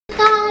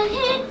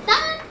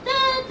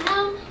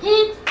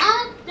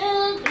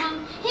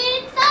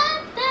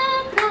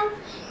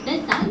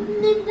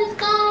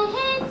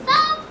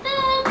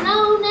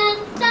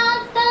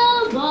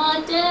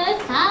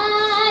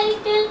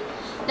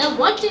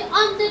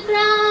the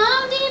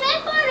ground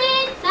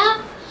evaporates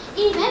up,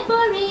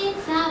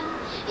 evaporates up,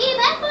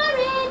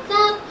 evaporates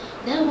up.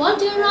 The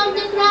water on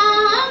the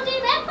ground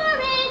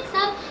evaporates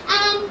up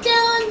and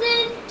turns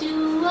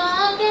into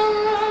a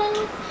gas.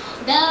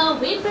 The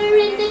vapor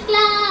in the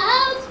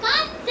clouds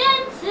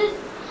condenses,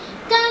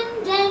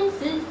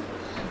 condenses,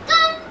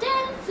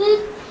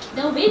 condenses.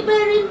 The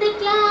vapor in the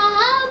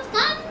clouds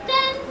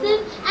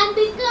condenses and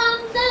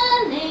becomes a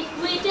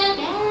liquid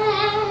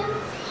again.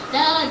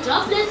 The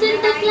droplets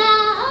in the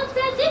clouds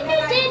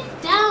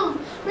precipitate down,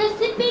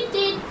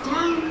 precipitate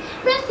down,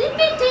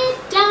 precipitate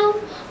down.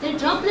 The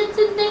droplets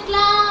in the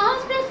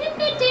clouds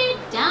precipitate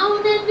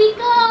down and we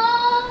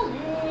call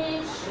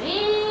it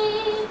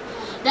rain.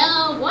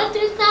 The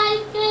water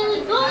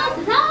cycle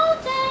goes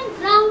round and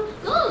round,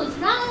 goes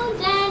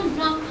round and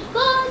round,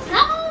 goes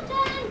round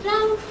and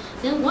round.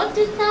 The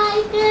water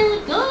cycle